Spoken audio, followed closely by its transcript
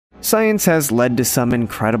Science has led to some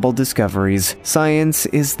incredible discoveries. Science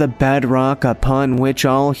is the bedrock upon which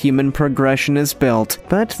all human progression is built,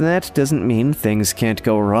 but that doesn't mean things can't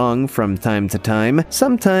go wrong from time to time,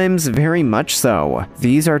 sometimes very much so.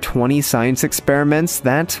 These are 20 science experiments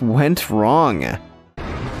that went wrong.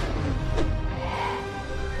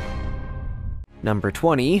 Number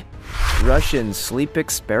 20. Russian sleep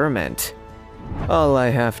experiment. All I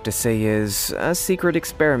have to say is, a secret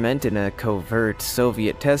experiment in a covert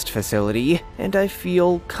Soviet test facility, and I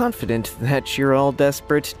feel confident that you're all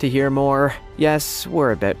desperate to hear more. Yes,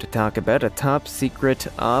 we're about to talk about a top-secret,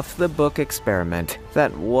 off-the-book experiment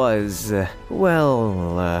that was,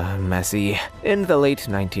 messy. In the late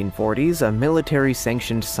 1940s, a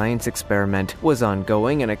military-sanctioned science experiment was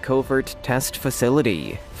ongoing in a covert test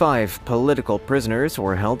facility. 5 political prisoners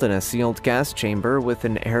were held in a sealed gas chamber with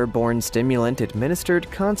an airborne stimulant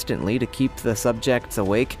administered constantly to keep the subjects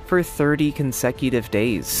awake for 30 consecutive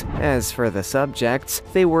days. As for the subjects,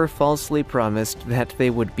 they were falsely promised that they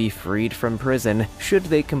would be freed from prison should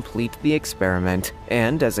they complete the experiment,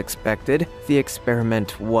 and as expected, the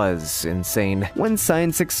experiment was insane. When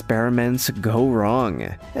science experiments go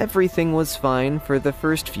wrong, everything was fine for the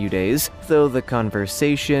first few days, though the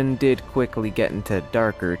conversation did quickly get into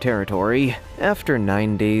darker territory. After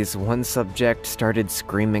 9 days, one subject started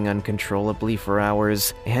screaming uncontrollably for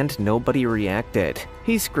hours, and nobody reacted.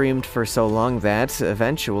 He screamed for so long that,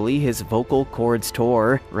 eventually, his vocal cords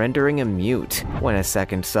tore, rendering him mute. When a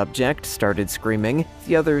second subject started screaming,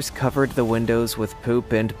 the others covered the windows with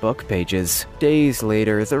poop and book pages. Days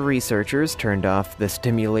later, the researchers turned off the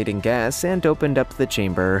stimulating gas and opened up the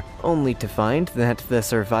chamber, only to find that the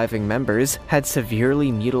surviving members had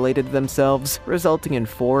severely mutilated themselves, resulting in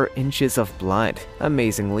 4 inches of blood.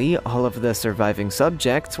 Amazingly, all of the surviving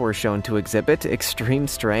subjects were shown to exhibit extreme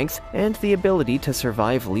strength and the ability to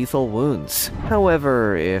survive lethal wounds.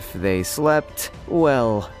 However, if they slept,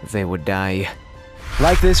 well, they would die.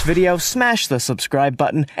 Like this video, smash the subscribe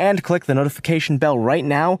button, and click the notification bell right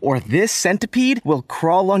now, or this centipede will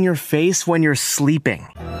crawl on your face when you're sleeping.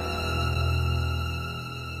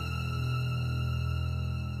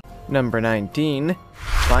 Number 19.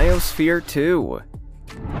 Biosphere 2.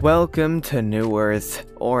 Welcome to New Earth,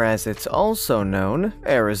 or as it's also known,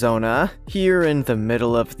 Arizona. Here in the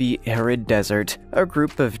middle of the arid desert, a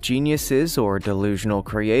group of geniuses or delusional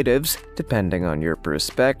creatives, depending on your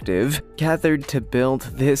perspective, gathered to build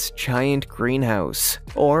this giant greenhouse,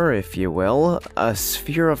 or if you will, a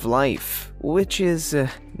sphere of life, which is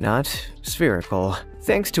not spherical.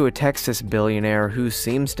 Thanks to a Texas billionaire who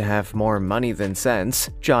seems to have more money than sense,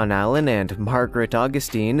 John Allen and Margaret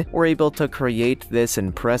Augustine were able to create this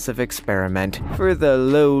impressive experiment. For the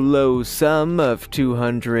low sum of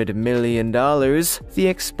 $200 million, the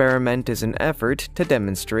experiment is an effort to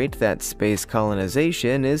demonstrate that space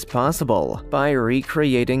colonization is possible. By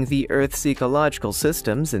recreating the Earth's ecological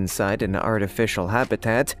systems inside an artificial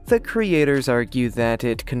habitat, the creators argue that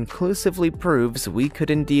it conclusively proves we could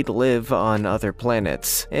indeed live on other planets,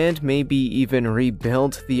 and maybe even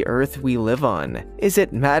rebuild the Earth we live on. Is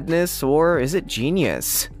it madness or is it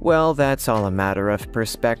genius? Well, that's all a matter of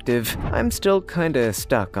perspective. I'm still kinda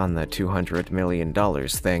stuck on the $200 million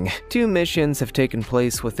thing. 2 missions have taken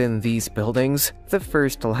place within these buildings. The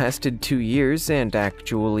first lasted 2 years and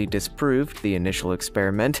actually disproved the initial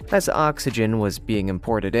experiment, as oxygen was being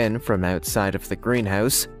imported in from outside of the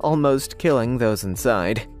greenhouse, almost killing those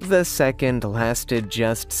inside. The second lasted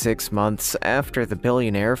just 6 months after the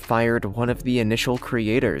billionaire fired one of the initial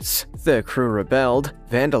creators. The crew rebelled,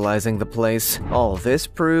 vandalizing the place. All this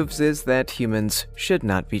proves is that humans should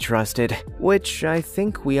not be trusted, which I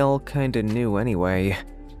think we all kinda knew anyway.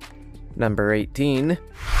 Number 18.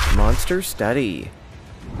 Monster Study.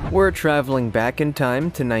 We're traveling back in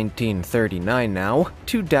time to 1939 now,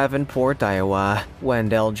 to Davenport, Iowa.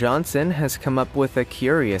 Wendell Johnson has come up with a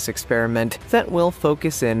curious experiment that will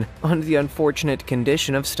focus in on the unfortunate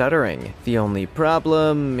condition of stuttering. The only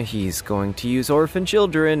problem, he's going to use orphan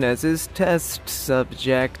children as his test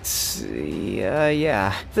subjects.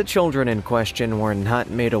 Yeah. The children in question were not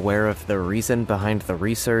made aware of the reason behind the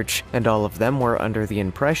research, and all of them were under the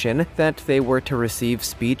impression that they were to receive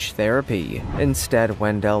speech therapy. Instead,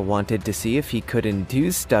 Wendell wanted to see if he could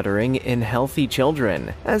induce stuttering in healthy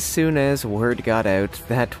children. As soon as word got out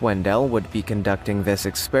that Wendell would be conducting this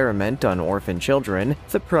experiment on orphan children,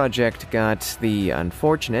 the project got the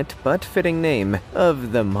unfortunate but fitting name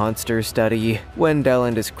of the Monster Study. Wendell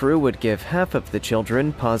and his crew would give half of the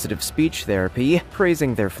children positive speech therapy,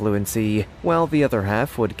 praising their fluency, while the other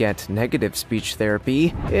half would get negative speech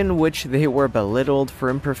therapy, in which they were belittled for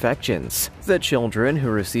imperfections. The children who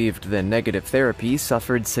received the negative therapy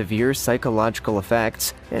suffered suffered severe psychological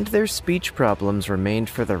effects, and their speech problems remained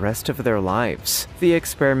for the rest of their lives. The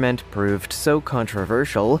experiment proved so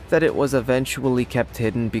controversial that it was eventually kept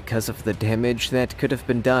hidden because of the damage that could have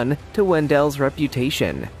been done to Wendel's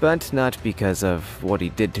reputation, but not because of what he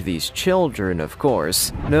did to these children, of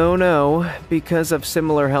course. No, because of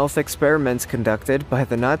similar health experiments conducted by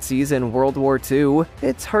the Nazis in World War II.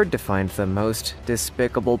 It's hard to find the most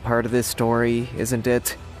despicable part of this story, isn't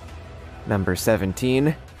it? Number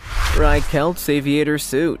 17. Reichhelt's aviator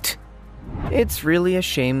suit. It's really a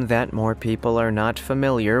shame that more people are not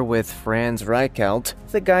familiar with Franz Reichelt.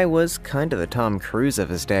 The guy was kinda the Tom Cruise of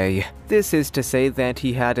his day. This is to say that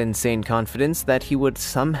he had insane confidence that he would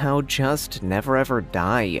somehow just never ever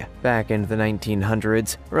die. Back in the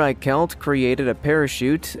 1900s, Reichelt created a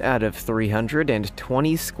parachute out of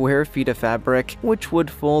 320 square feet of fabric, which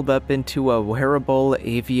would fold up into a wearable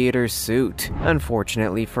aviator suit.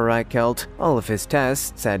 Unfortunately for Reichelt, all of his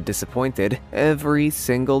tests had disappointed. Every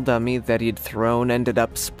single dummy that he'd thrown ended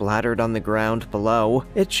up splattered on the ground below.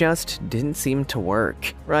 It just didn't seem to work.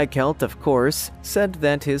 Reichelt, of course, said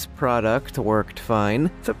that his product worked fine.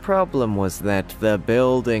 The problem was that the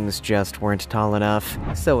buildings just weren't tall enough.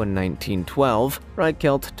 So in 1912,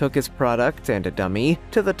 Reichelt took his product and a dummy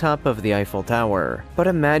to the top of the Eiffel Tower. But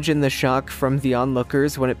imagine the shock from the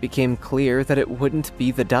onlookers when it became clear that it wouldn't be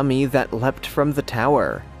the dummy that leapt from the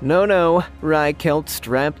tower. No, Reichelt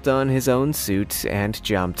strapped on his own suit and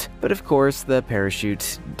jumped. But of course, the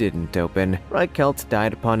parachute didn't open. Reichelt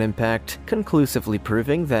died upon impact, conclusively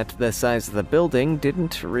proving that the size of the building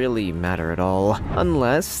didn't really matter at all.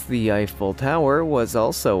 Unless the Eiffel Tower was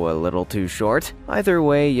also a little too short. Either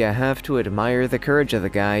way, you have to admire the courage of the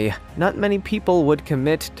guy. Not many people would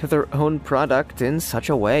commit to their own product in such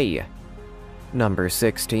a way. Number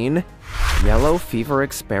 16. Yellow Fever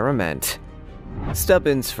Experiment.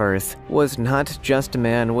 Stubbins Firth was not just a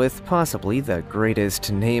man with possibly the greatest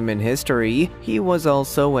name in history, he was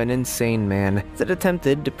also an insane man that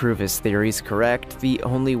attempted to prove his theories correct the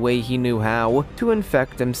only way he knew how, to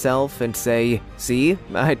infect himself and say, "See,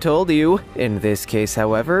 I told you." In this case,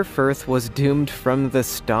 however, Firth was doomed from the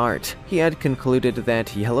start. He had concluded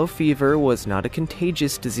that yellow fever was not a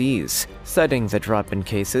contagious disease. Citing the drop in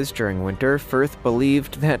cases during winter, Firth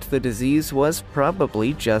believed that the disease was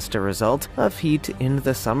probably just a result of heat in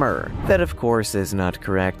the summer. That of course is not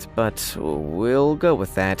correct, but we'll go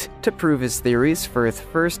with that. To prove his theories, Firth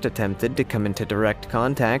first attempted to come into direct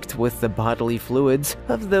contact with the bodily fluids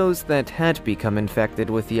of those that had become infected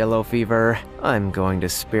with yellow fever. I'm going to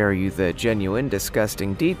spare you the genuine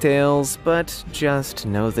disgusting details, but just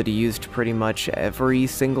know that he used pretty much every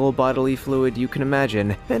single bodily fluid you can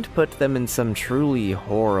imagine and put them in some truly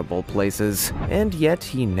horrible places, and yet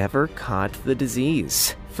he never caught the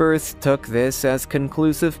disease. Firth took this as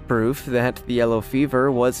conclusive proof that the yellow fever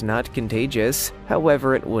was not contagious.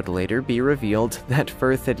 However, it would later be revealed that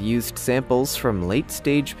Firth had used samples from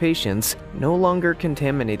late-stage patients no longer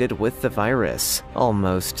contaminated with the virus.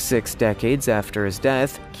 Almost 6 decades after his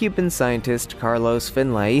death, Cuban scientist Carlos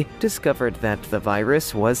Finlay discovered that the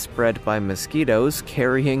virus was spread by mosquitoes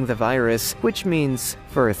carrying the virus, which means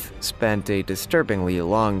Firth spent a disturbingly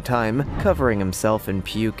long time covering himself in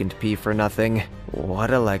puke and pee for nothing.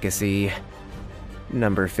 What a legacy.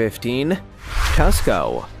 Number 15.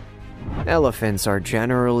 Cusco. Elephants are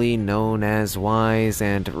generally known as wise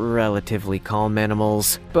and relatively calm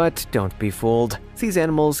animals, but don't be fooled. These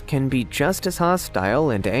animals can be just as hostile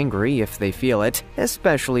and angry if they feel it,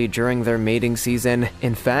 especially during their mating season.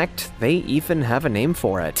 In fact, they even have a name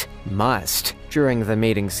for it: must. During the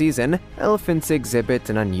mating season, elephants exhibit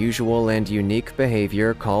an unusual and unique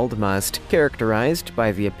behavior called must, characterized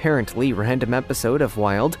by the apparently random episode of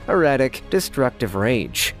wild, erratic, destructive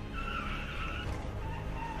rage.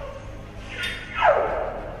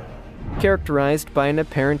 Characterized by an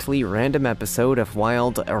apparently random episode of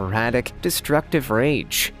wild, erratic, destructive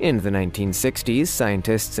rage. In the 1960s,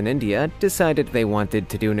 scientists in India decided they wanted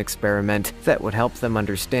to do an experiment that would help them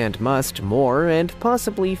understand must more and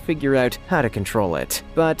possibly figure out how to control it.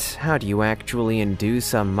 But how do you actually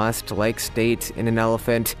induce a must-like state in an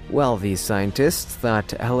elephant? Well, these scientists thought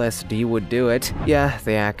LSD would do it. Yeah,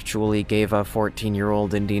 they actually gave a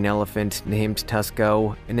 14-year-old Indian elephant named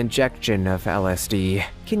Tusco an injection of LSD.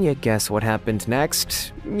 Can you guess what happened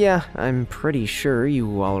next? Yeah, I'm pretty sure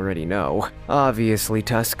you already know. Obviously,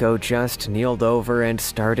 Tusco just kneeled over and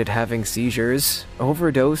started having seizures,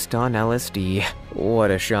 overdosed on LSD.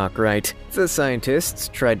 What a shock, right? The scientists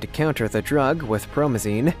tried to counter the drug with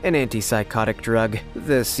promazine, an antipsychotic drug.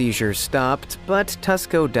 The seizures stopped, but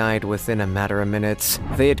Tusko died within a matter of minutes.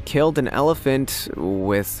 They had killed an elephant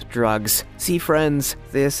with drugs. See, friends,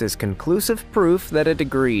 this is conclusive proof that a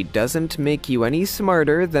degree doesn't make you any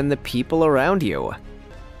smarter than the people around you.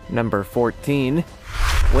 Number 14.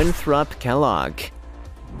 Winthrop Kellogg.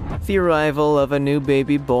 The arrival of a new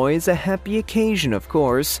baby boy is a happy occasion, of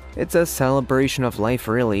course. It's a celebration of life,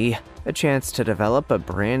 really. A chance to develop a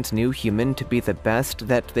brand new human to be the best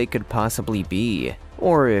that they could possibly be.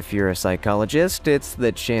 Or if you're a psychologist, it's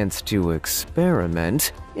the chance to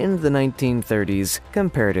experiment. In the 1930s,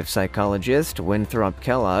 comparative psychologist Winthrop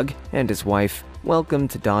Kellogg and his wife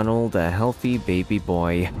welcomed Donald, a healthy baby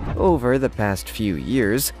boy. Over the past few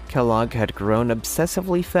years, Kellogg had grown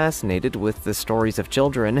obsessively fascinated with the stories of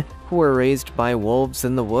children who were raised by wolves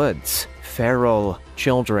in the woods. Feral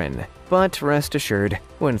children. But rest assured,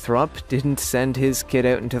 Winthrop didn't send his kid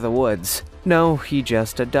out into the woods. No, he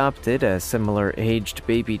just adopted a similar-aged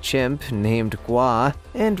baby chimp named Gua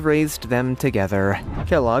and raised them together.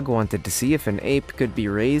 Kellogg wanted to see if an ape could be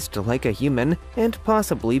raised like a human and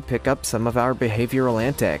possibly pick up some of our behavioral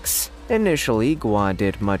antics. Initially, Gua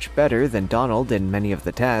did much better than Donald in many of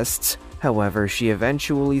the tests. However, she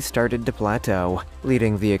eventually started to plateau,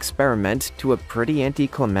 leading the experiment to a pretty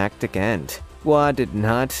anticlimactic end. Gua did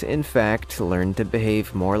not, in fact, learn to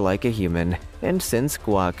behave more like a human, and since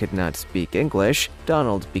Gua could not speak English,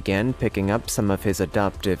 Donald began picking up some of his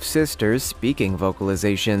adoptive sister's speaking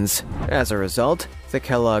vocalizations. As a result, the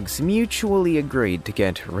Kelloggs mutually agreed to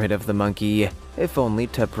get rid of the monkey, if only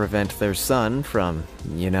to prevent their son from,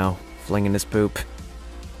 flinging his poop.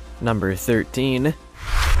 Number 13.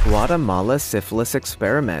 Guatemala Syphilis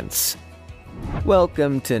Experiments.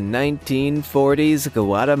 Welcome to 1940s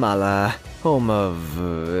Guatemala, home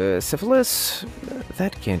of syphilis?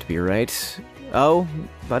 That can't be right. Oh,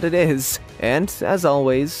 but it is. And, as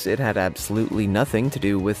always, it had absolutely nothing to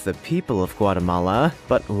do with the people of Guatemala,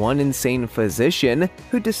 but one insane physician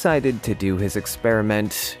who decided to do his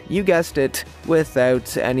experiment, you guessed it,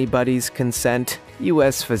 without anybody's consent.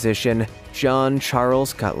 U.S. physician John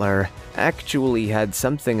Charles Cutler actually had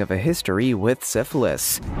something of a history with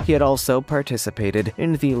syphilis. He had also participated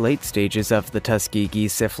in the late stages of the Tuskegee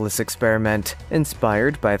syphilis experiment.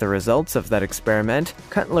 Inspired by the results of that experiment,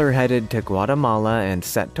 Cutler headed to Guatemala and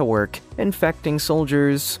set to work infecting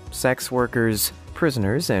soldiers, sex workers,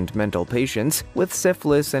 prisoners, and mental patients with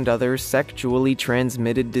syphilis and other sexually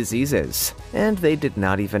transmitted diseases. And they did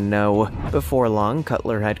not even know. Before long,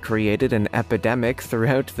 Cutler had created an epidemic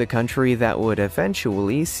throughout the country that would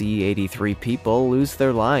eventually see 83 people lose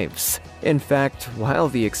their lives. In fact, while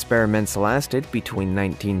the experiments lasted between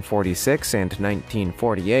 1946 and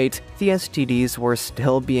 1948, the STDs were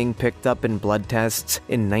still being picked up in blood tests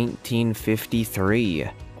in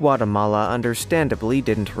 1953. Guatemala understandably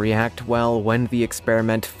didn't react well when the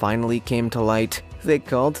experiment finally came to light. They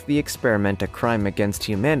called the experiment a crime against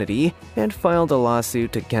humanity and filed a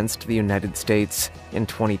lawsuit against the United States. In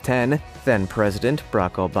 2010, then-President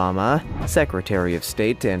Barack Obama, Secretary of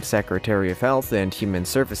State and Secretary of Health and Human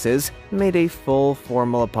Services made a full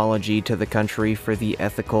formal apology to the country for the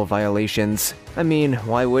ethical violations. I mean,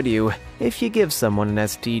 why would you? If you give someone an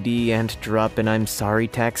STD and drop an "I'm sorry"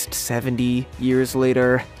 text 70 years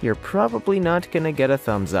later, you're probably not gonna get a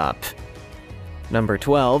thumbs up. Number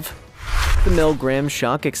 12. The Milgram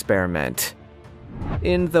Shock Experiment.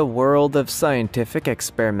 In the world of scientific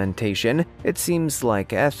experimentation, it seems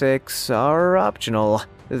like ethics are optional.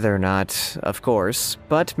 They're not, of course,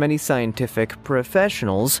 but many scientific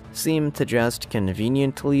professionals seem to just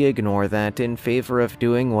conveniently ignore that in favor of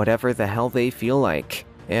doing whatever the hell they feel like.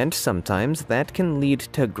 And sometimes that can lead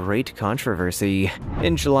to great controversy.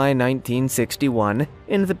 In July 1961,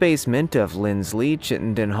 in the basement of Lindsley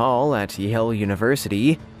Chittenden Hall at Yale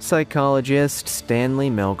University, psychologist Stanley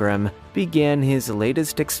Milgram began his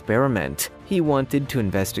latest experiment. He wanted to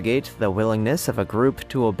investigate the willingness of a group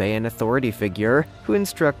to obey an authority figure who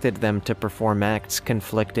instructed them to perform acts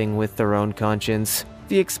conflicting with their own conscience.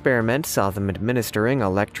 The experiment saw them administering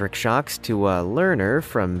electric shocks to a learner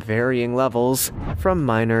from varying levels, from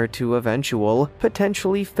minor to eventual,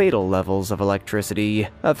 potentially fatal levels of electricity.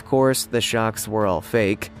 Of course, the shocks were all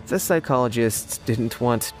fake. The psychologists didn't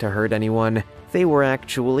want to hurt anyone. They were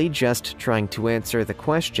actually just trying to answer the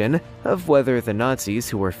question of whether the Nazis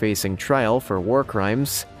who were facing trial for war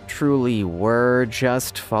crimes truly were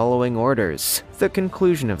just following orders. The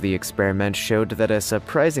conclusion of the experiment showed that a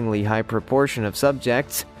surprisingly high proportion of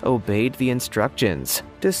subjects obeyed the instructions,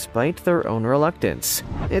 despite their own reluctance.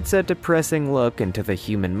 It's a depressing look into the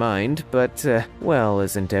human mind, but, well,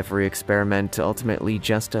 isn't every experiment ultimately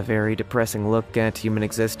just a very depressing look at human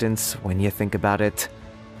existence when you think about it?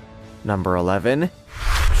 Number 11.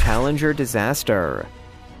 Challenger disaster.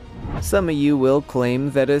 Some of you will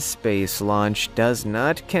claim that a space launch does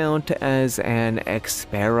not count as an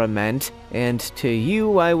experiment, and to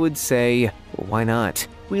you I would say, why not?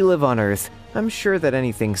 We live on Earth. I'm sure that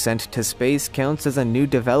anything sent to space counts as a new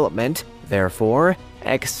development. Therefore,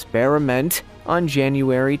 experiment. On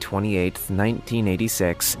January 28,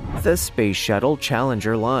 1986, the Space Shuttle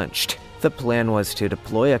Challenger launched. The plan was to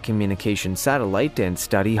deploy a communication satellite and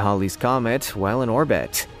study Halley's Comet while in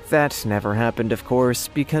orbit. That never happened, of course,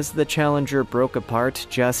 because the Challenger broke apart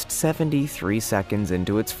just 73 seconds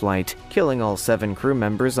into its flight, killing all 7 crew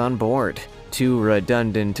members on board. 2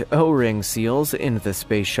 redundant O-ring seals in the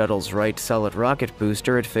Space Shuttle's right solid rocket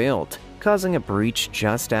booster had failed, causing a breach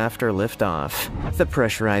just after liftoff. The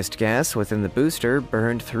pressurized gas within the booster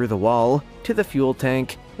burned through the wall to the fuel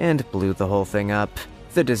tank and blew the whole thing up.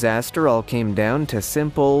 The disaster all came down to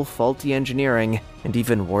simple, faulty engineering, and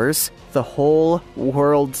even worse, the whole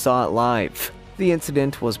world saw it live. The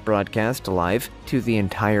incident was broadcast live to the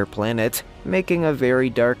entire planet, making a very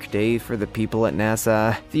dark day for the people at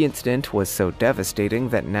NASA. The incident was so devastating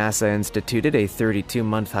that NASA instituted a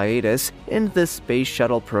 32-month hiatus in the Space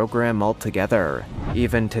Shuttle program altogether.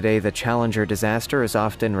 Even today, the Challenger disaster is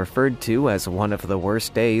often referred to as one of the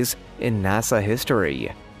worst days in NASA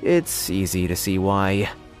history. It's easy to see why.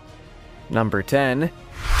 Number 10.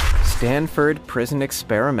 Stanford Prison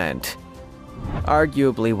Experiment.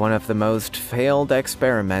 Arguably one of the most failed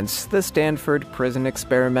experiments, the Stanford Prison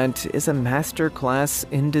Experiment is a masterclass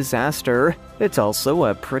in disaster. It's also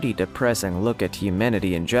a pretty depressing look at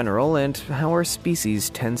humanity in general and how our species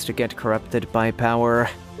tends to get corrupted by power.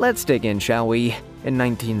 Let's dig in, shall we? In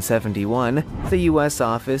 1971, the U.S.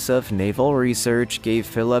 Office of Naval Research gave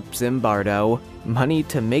Philip Zimbardo money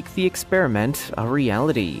to make the experiment a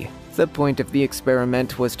reality. The point of the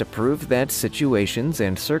experiment was to prove that situations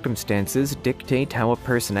and circumstances dictate how a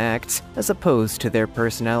person acts, as opposed to their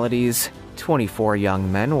personalities. 24 young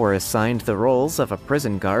men were assigned the roles of a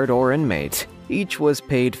prison guard or inmate. Each was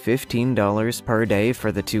paid $15 per day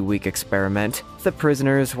for the 2-week experiment. The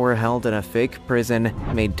prisoners were held in a fake prison,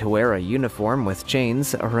 made to wear a uniform with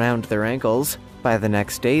chains around their ankles. By the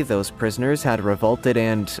next day, those prisoners had revolted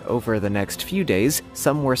and, over the next few days,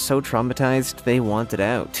 some were so traumatized they wanted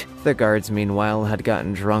out. The guards, meanwhile, had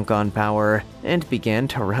gotten drunk on power and began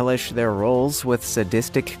to relish their roles with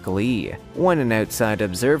sadistic glee. When an outside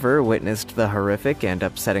observer witnessed the horrific and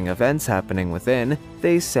upsetting events happening within,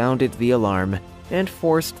 they sounded the alarm and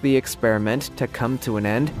forced the experiment to come to an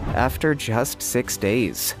end after just 6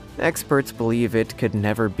 days. Experts believe it could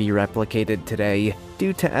never be replicated today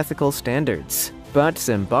due to ethical standards. But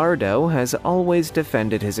Zimbardo has always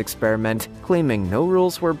defended his experiment, claiming no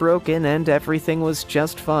rules were broken and everything was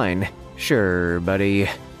just fine. Sure, buddy.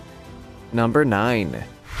 Number 9.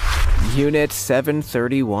 Unit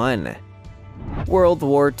 731. World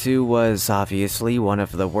War II was obviously one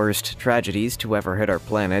of the worst tragedies to ever hit our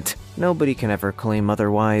planet. Nobody can ever claim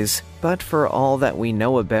otherwise. But for all that we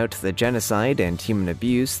know about the genocide and human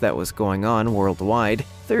abuse that was going on worldwide,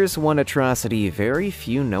 there's one atrocity very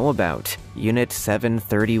few know about: Unit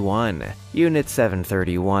 731. Unit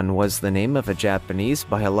 731 was the name of a Japanese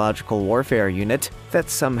biological warfare unit that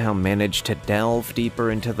somehow managed to delve deeper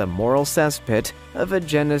into the moral cesspit of a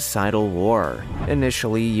genocidal war.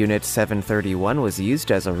 Initially, Unit 731 was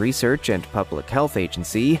used as a research and public health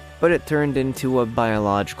agency, but it turned into a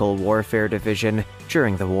biological warfare division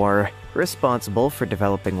during the war, responsible for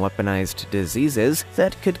developing weaponized diseases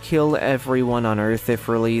that could kill everyone on Earth if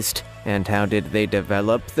released. And how did they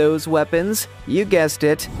develop those weapons? You guessed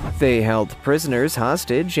it. They held prisoners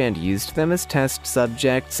hostage and used them as test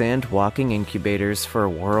subjects and walking incubators for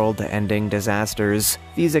world-ending disasters.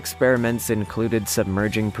 These experiments included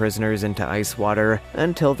submerging prisoners into ice water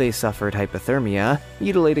until they suffered hypothermia,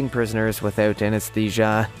 mutilating prisoners without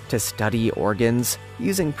anesthesia to study organs,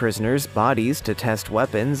 using prisoners' bodies to test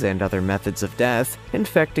weapons and other methods of death,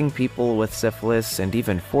 infecting people with syphilis, and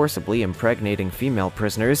even forcibly impregnating female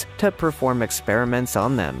prisoners to perform experiments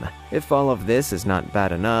on them. If all of this is not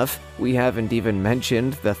bad enough, we haven't even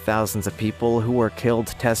mentioned the thousands of people who were killed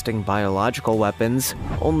testing biological weapons.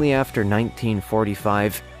 Only after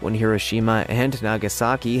 1945, when Hiroshima and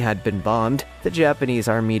Nagasaki had been bombed, the Japanese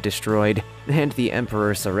army destroyed, and the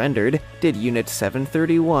Emperor surrendered, did Unit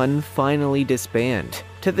 731 finally disband.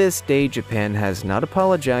 To this day, Japan has not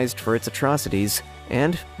apologized for its atrocities,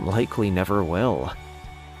 and likely never will.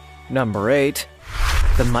 Number 8.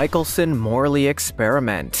 The Michelson-Morley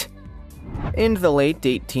Experiment. In the late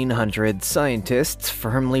 1800s, scientists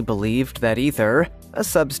firmly believed that ether, a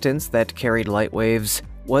substance that carried light waves,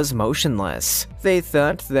 was motionless. They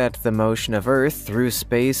thought that the motion of Earth through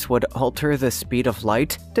space would alter the speed of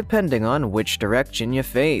light depending on which direction you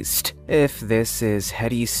faced. If this is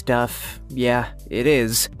heady stuff, yeah, it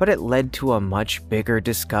is, but it led to a much bigger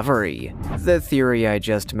discovery. The theory I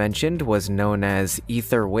just mentioned was known as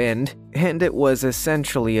ether wind, and it was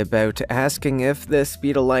essentially about asking if the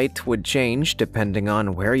speed of light would change depending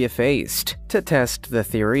on where you faced. To test the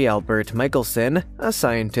theory, Albert Michelson, a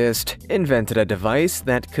scientist, invented a device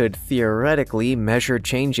that could theoretically measure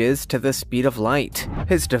changes to the speed of light.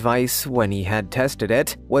 His device, when he had tested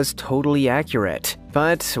it, was totally accurate.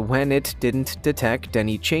 But when it didn't detect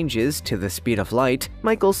any changes to the speed of light,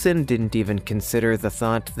 Michelson didn't even consider the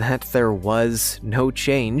thought that there was no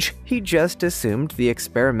change. He just assumed the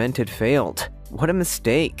experiment had failed. What a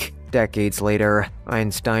mistake. Decades later,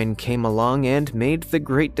 Einstein came along and made the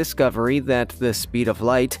great discovery that the speed of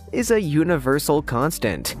light is a universal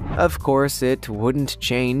constant. Of course, it wouldn't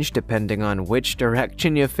change depending on which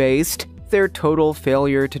direction you faced. Their total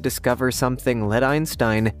failure to discover something led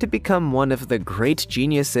Einstein to become one of the great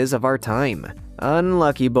geniuses of our time.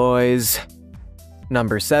 Unlucky boys.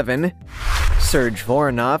 Number 7. Serge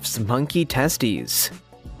Voronoff's monkey testes.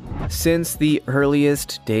 Since the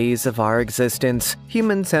earliest days of our existence,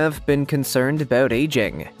 humans have been concerned about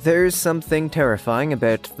aging. There's something terrifying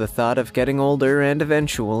about the thought of getting older and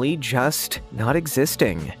eventually just not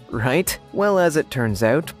existing, right? Well, as it turns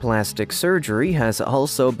out, plastic surgery has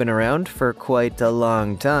also been around for quite a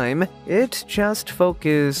long time. It just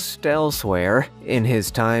focused elsewhere. In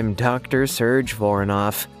his time, Dr. Serge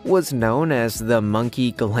Voronoff was known as the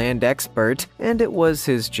monkey gland expert, and it was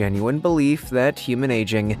his genuine belief that human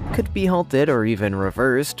aging could be halted or even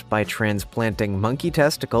reversed by transplanting monkey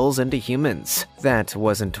testicles into humans. That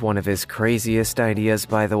wasn't one of his craziest ideas,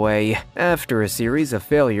 by the way. After a series of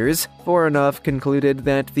failures, Voronoff concluded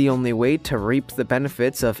that the only way to reap the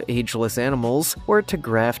benefits of ageless animals were to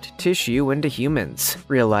graft tissue into humans.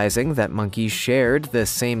 Realizing that monkeys shared the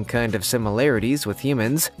same kind of similarities with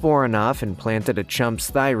humans, Voronoff implanted a chump's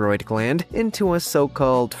thyroid gland into a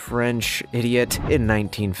so-called French idiot in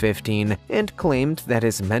 1915 and claimed that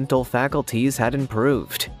his mental faculties had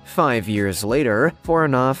improved. 5 years later,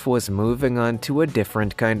 Voronoff was moving on to a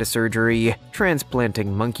different kind of surgery,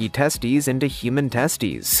 transplanting monkey testes into human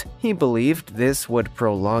testes. He believed this would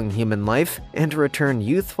prolong human life and return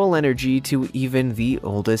youthful energy to even the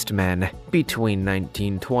oldest men. Between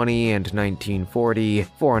 1920 and 1940,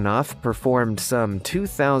 Voronoff performed some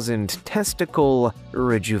 2,000 testicle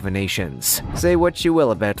rejuvenations. Say what you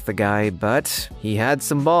will about the guy, but he had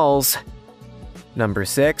some balls. Number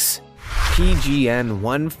 6. PGN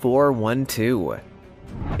 1412.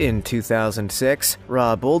 In 2006,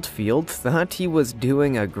 Rob Oldfield thought he was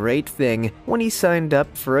doing a great thing when he signed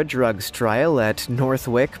up for a drugs trial at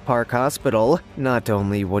Northwick Park Hospital. Not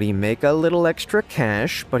only would he make a little extra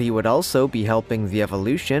cash, but he would also be helping the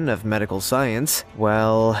evolution of medical science.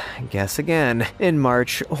 Well, guess again. In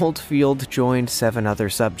March, Oldfield joined 7 other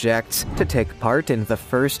subjects to take part in the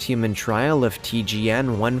first human trial of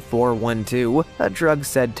TGN 1412, a drug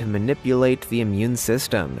said to manipulate the immune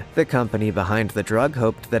system. The company behind the drug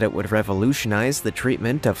hoped that it would revolutionize the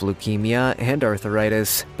treatment of leukemia and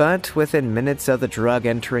arthritis, but within minutes of the drug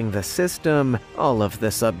entering the system, all of the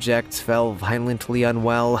subjects fell violently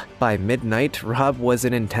unwell. By midnight, Rob was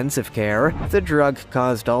in intensive care. The drug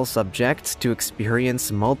caused all subjects to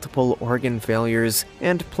experience multiple organ failures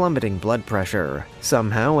and plummeting blood pressure.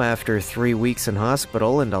 Somehow, after 3 weeks in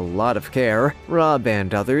hospital and a lot of care, Rob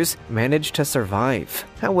and others managed to survive.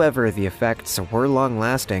 However, the effects were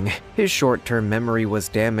long-lasting. His short-term memory was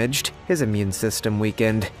damaged, his immune system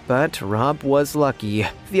weakened, but Rob was lucky.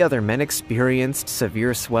 The other men experienced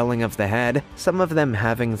severe swelling of the head, some of them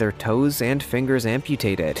having their toes and fingers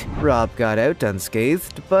amputated. Rob got out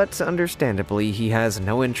unscathed, but understandably he has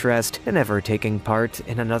no interest in ever taking part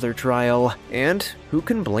in another trial, and who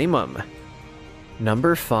can blame him?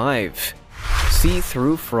 Number 5.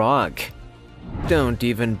 See-through frog. Don't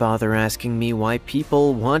even bother asking me why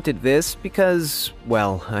people wanted this because,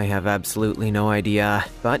 well, I have absolutely no idea.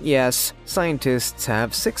 But yes, scientists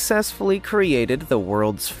have successfully created the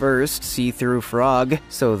world's first see-through frog,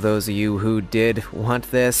 so those of you who did want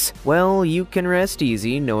this, well, you can rest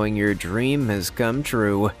easy knowing your dream has come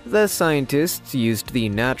true. The scientists used the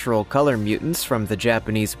natural color mutants from the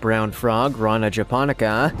Japanese brown frog Rana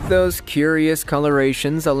japonica. Those curious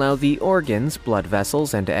colorations allow the organs, blood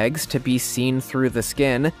vessels, and eggs to be seen through the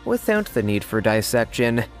skin without the need for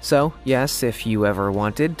dissection. So, yes, if you ever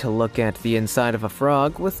wanted to look at the inside of a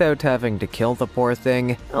frog without having to kill the poor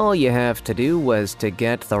thing, all you have to do was to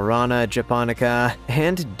get the Rana japonica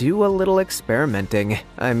and do a little experimenting.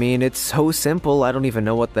 I mean, it's so simple, I don't even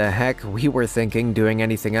know what the heck we were thinking doing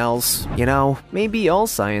anything else. You know, maybe all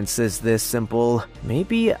science is this simple.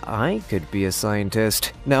 Maybe I could be a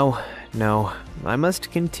scientist. No, I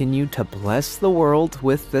must continue to bless the world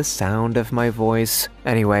with the sound of my voice.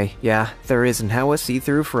 Anyway, yeah, there is now a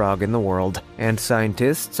see-through frog in the world, and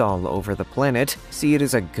scientists all over the planet see it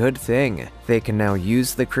as a good thing. They can now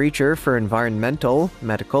use the creature for environmental,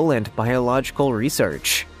 medical, and biological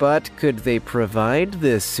research. But could they provide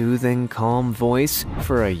the soothing, calm voice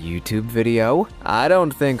for a YouTube video? I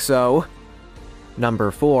don't think so.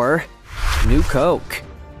 Number 4. New Coke.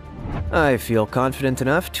 I feel confident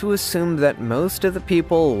enough to assume that most of the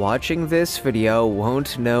people watching this video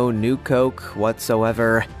won't know New Coke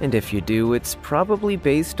whatsoever, and if you do, it's probably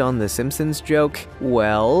based on the Simpsons joke.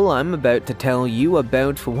 Well, I'm about to tell you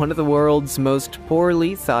about one of the world's most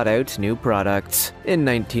poorly thought out new products. In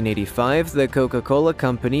 1985, the Coca-Cola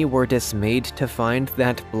Company were dismayed to find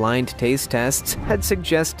that blind taste tests had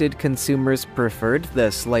suggested consumers preferred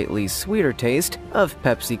the slightly sweeter taste of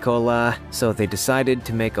Pepsi-Cola, so they decided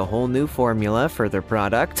to make a whole new formula for their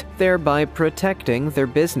product, thereby protecting their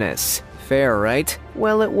business. Fair, right?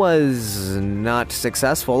 Well, it was not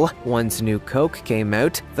successful. Once New Coke came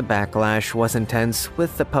out, the backlash was intense,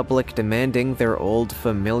 with the public demanding their old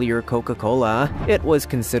familiar Coca-Cola. It was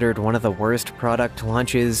considered one of the worst product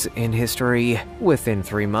launches in history. Within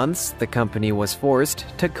 3 months, the company was forced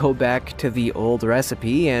to go back to the old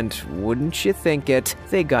recipe, and wouldn't you think it,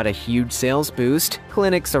 they got a huge sales boost.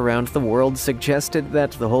 Clinics around the world suggested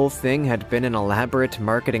that the whole thing had been an elaborate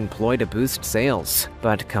marketing ploy to boost sales.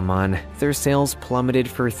 But come on, their sales plummeted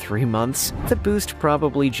for 3 months. The boost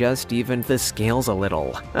probably just evened the scales a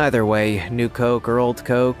little. Either way, New Coke or Old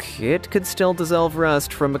Coke, it could still dissolve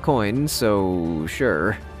rust from a coin, so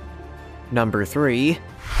sure. Number 3.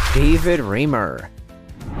 David Raymer.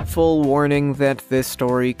 Full warning that this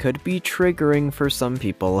story could be triggering for some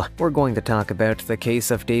people. We're going to talk about the case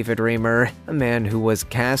of David Raymer, a man who was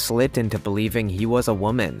gaslit into believing he was a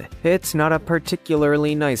woman. It's not a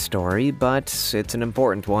particularly nice story, but it's an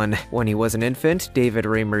important one. When he was an infant, David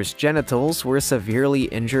Raymer's genitals were severely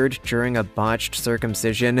injured during a botched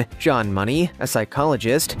circumcision. John Money, a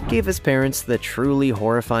psychologist, gave his parents the truly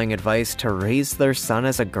horrifying advice to raise their son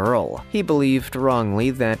as a girl. He believed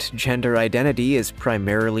wrongly that gender identity is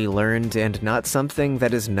primarily learned and not something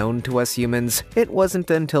that is known to us humans. It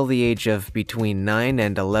wasn't until the age of between 9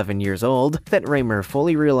 and 11 years old that Raymer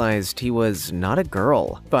fully realized he was not a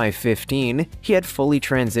girl. By 15, he had fully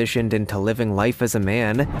transitioned into living life as a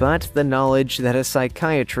man, but the knowledge that a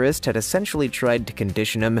psychiatrist had essentially tried to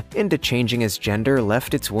condition him into changing his gender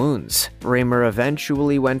left its wounds. Raymer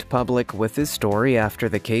eventually went public with his story after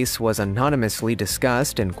the case was anonymously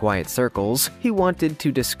discussed in quiet circles. He wanted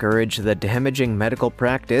to discourage the damaging medical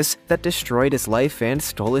practice that destroyed his life and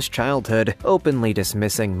stole his childhood. Openly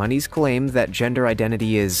dismissing Money's claim that gender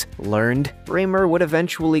identity is learned, Raymer would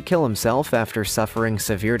eventually kill himself after suffering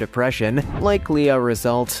severe depression, likely a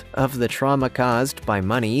result of the trauma caused by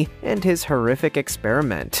Money and his horrific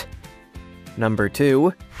experiment. Number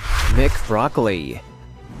 2. Mick Broccoli.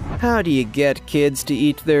 How do you get kids to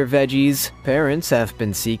eat their veggies? Parents have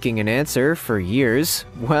been seeking an answer for years.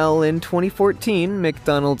 Well, in 2014,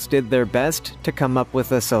 McDonald's did their best to come up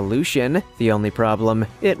with a solution. The only problem,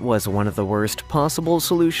 it was one of the worst possible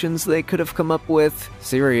solutions they could have come up with.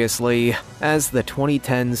 Seriously. As the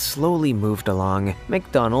 2010s slowly moved along,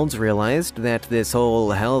 McDonald's realized that this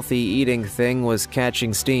whole healthy eating thing was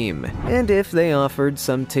catching steam. And if they offered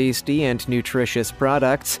some tasty and nutritious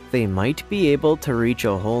products, they might be able to reach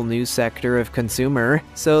a whole new sector of consumer,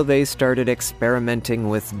 so they started experimenting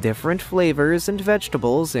with different flavors and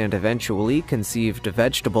vegetables and eventually conceived a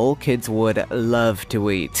vegetable kids would love to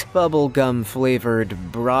eat. Bubblegum flavored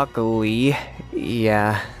broccoli.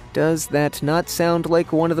 Yeah, Does that not sound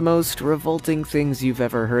like one of the most revolting things you've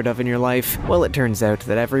ever heard of in your life? Well, it turns out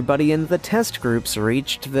that everybody in the test groups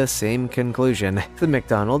reached the same conclusion. The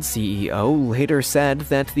McDonald's CEO later said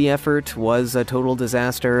that the effort was a total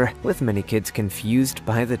disaster, with many kids confused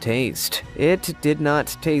by the taste. It did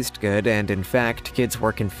not taste good, and in fact, kids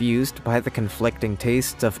were confused by the conflicting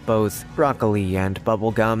tastes of both broccoli and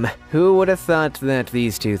bubblegum. Who would have thought that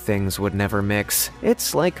these two things would never mix?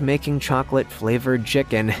 It's like making chocolate-flavored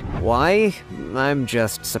chicken. Why? I'm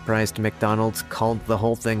just surprised McDonald's called the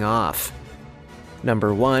whole thing off.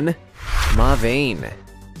 Number 1. Mavane.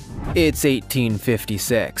 It's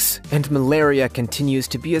 1856, and malaria continues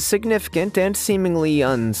to be a significant and seemingly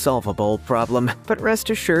unsolvable problem, but rest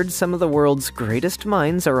assured some of the world's greatest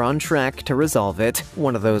minds are on track to resolve it.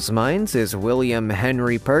 One of those minds is William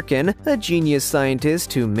Henry Perkin, a genius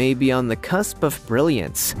scientist who may be on the cusp of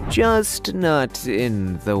brilliance, just not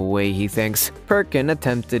in the way he thinks. Perkin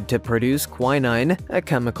attempted to produce quinine, a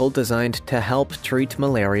chemical designed to help treat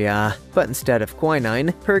malaria, but instead of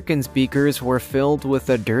quinine, Perkin's beakers were filled with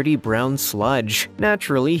a dirty brown sludge.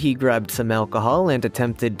 Naturally, he grabbed some alcohol and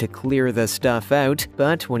attempted to clear the stuff out,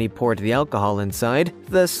 but when he poured the alcohol inside,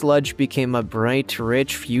 the sludge became a bright,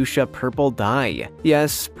 rich fuchsia purple dye.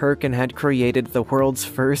 Yes, Perkin had created the world's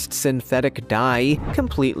first synthetic dye,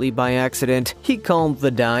 completely by accident. He called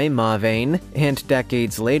the dye Mavane, and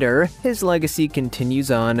decades later, his legacy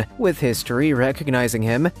continues on, with history recognizing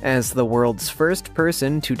him as the world's first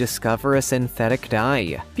person to discover a synthetic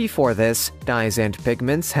dye. Before this, dyes and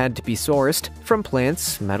pigments had to be sourced from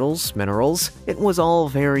plants, metals, minerals. It was all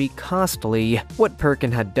very costly. What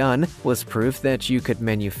Perkin had done was prove that you could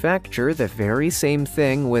manufacture the very same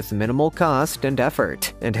thing with minimal cost and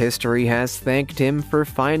effort, and history has thanked him for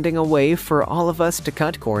finding a way for all of us to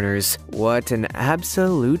cut corners. What an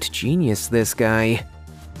absolute genius, this guy.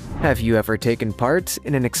 Have you ever taken part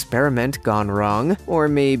in an experiment gone wrong? Or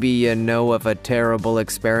maybe you know of a terrible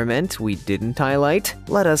experiment we didn't highlight?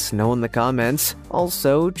 Let us know in the comments.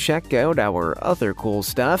 Also, check out our other cool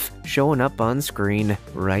stuff showing up on screen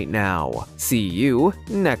right now. See you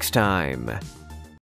next time.